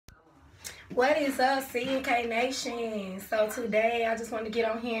What is up, CNK Nation? So today I just wanted to get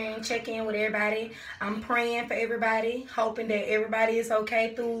on here and check in with everybody. I'm praying for everybody, hoping that everybody is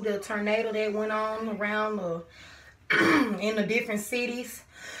okay through the tornado that went on around in the different cities.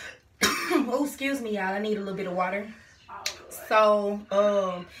 Oh, excuse me, y'all. I need a little bit of water. So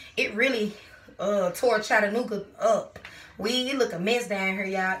it really tore Chattanooga up. It look a mess down here,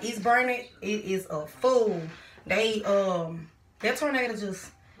 y'all. East Burnett, it is a fool. That tornado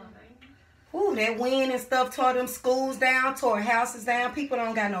just. Ooh, that wind and stuff tore them schools down, tore houses down. People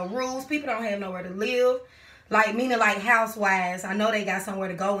don't got no rules. People don't have nowhere to live. Meaning house-wise. I know they got somewhere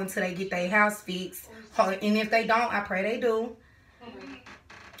to go until they get their house fixed. And if they don't, I pray they do.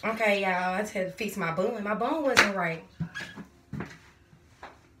 Okay, y'all, I just had to fix my bun. My bun wasn't right.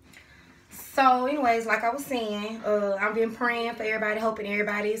 So, anyways, like I was saying, I've been praying for everybody, hoping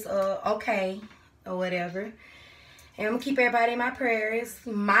everybody's okay or whatever. And I'm going to keep everybody in my prayers.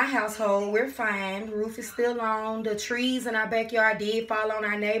 My household, we're fine. The roof is still on. The trees in our backyard did fall on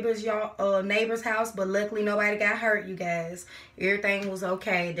our neighbor's house, but luckily nobody got hurt, you guys. Everything was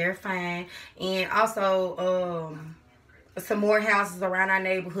okay. They're fine. And also, some more houses around our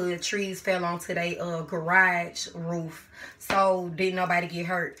neighborhood, trees fell onto their garage roof. So, didn't nobody get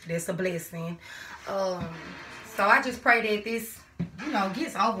hurt. That's a blessing. So, I just pray that this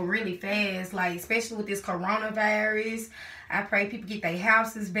gets over really fast, especially with this coronavirus. I pray people get their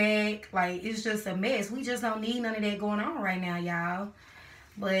houses back. It's just a mess. We just don't need none of that going on right now, y'all.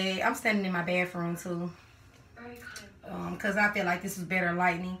 But I'm standing in my bathroom too, because I feel like this was better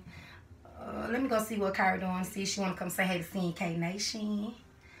lighting. Let me go see what Kyrie doing. See if she want to come say hey to CNK Nation.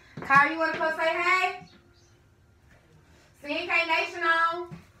 Kyrie, you want to come say hey? CNK Nation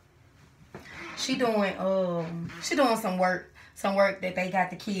on. She doing some work. Some work that they got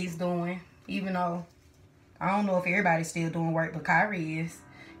the kids doing, even though I don't know if everybody's still doing work, but Kyrie is.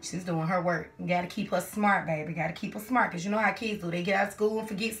 She's doing her work. You gotta keep her smart, baby. Gotta keep her smart, because you know how kids do. They get out of school and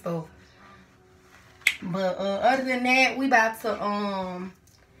forget stuff. But other than that, we about to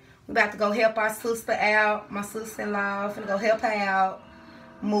go help our sister out. My sister-in-law, finna go help her out,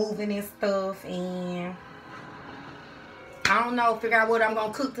 moving and stuff. And I don't know, figure out what I'm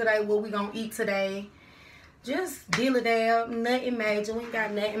gonna cook today, what we gonna eat today. Just deal it out. Nothing major. We ain't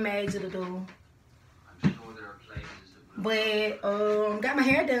got nothing major to do. But got my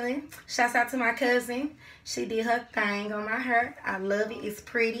hair done. Shouts out to my cousin. She did her thing on my hair. I love it. It's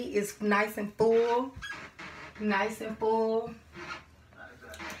pretty. It's nice and full. Nice and full.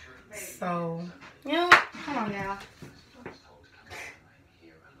 So, yeah. Come on, y'all.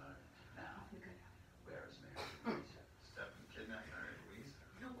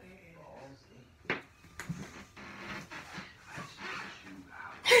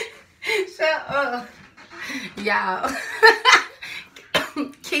 Shut up. Y'all.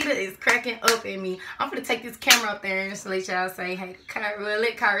 Keita is cracking up at me. I'm gonna take this camera up there and just let y'all say hey to Kyrie. Well,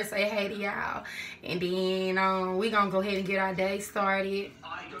 let Kyrie say hey to y'all. And then we gonna go ahead and get our day started.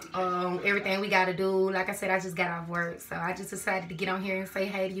 Everything we gotta do. Like I said, I just got off work. So I just decided to get on here and say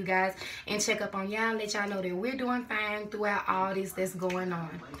hey to you guys and check up on y'all and let y'all know that we're doing fine throughout all this that's going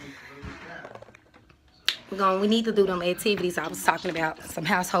on. We need to do them activities I was talking about. Some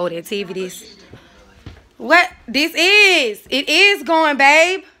household activities. What this is? It is going,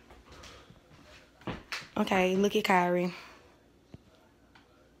 babe. Okay, look at Kyrie.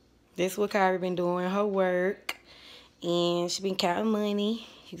 That's what Kyrie been doing, her work. And she been counting money.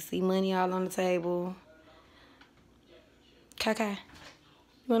 You see money all on the table. Kaka, you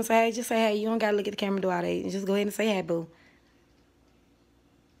want to say hey? Just say hey. You don't got to look at the camera and do all that. Just go ahead and say hey, boo.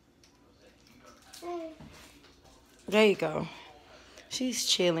 There you go. She's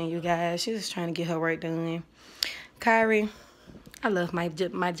chilling, you guys. She's just trying to get her work done. Kyrie, I love my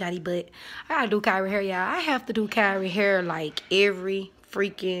jolly butt. I gotta do Kyrie hair, y'all. I have to do Kyrie hair every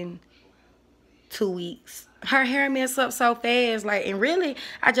freaking 2 weeks. Her hair messed up so fast. And really,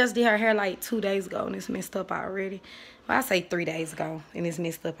 I just did her hair 2 days ago and it's messed up already. Well, I say 3 days ago and it's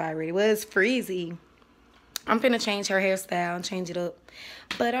messed up already. Well, it's freezy. I'm finna change her hairstyle and change it up.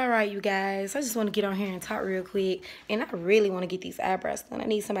 But alright, you guys. I just want to get on here and talk real quick. And I really want to get these eyebrows done. I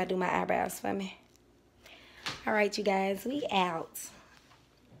need somebody to do my eyebrows for me. Alright, you guys. We out.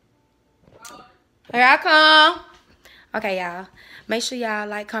 Here I come. Okay, y'all. Make sure y'all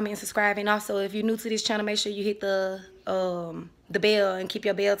like, comment, and subscribe. And also, if you're new to this channel, make sure you hit the bell and keep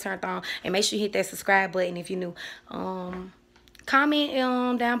your bell turned on. And make sure you hit that subscribe button if you're new.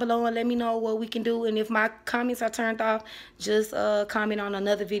 Comment down below and let me know what we can do. And if my comments are turned off, just comment on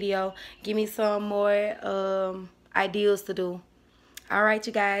another video. Give me some more ideas to do. All right,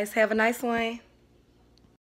 you guys. Have a nice one.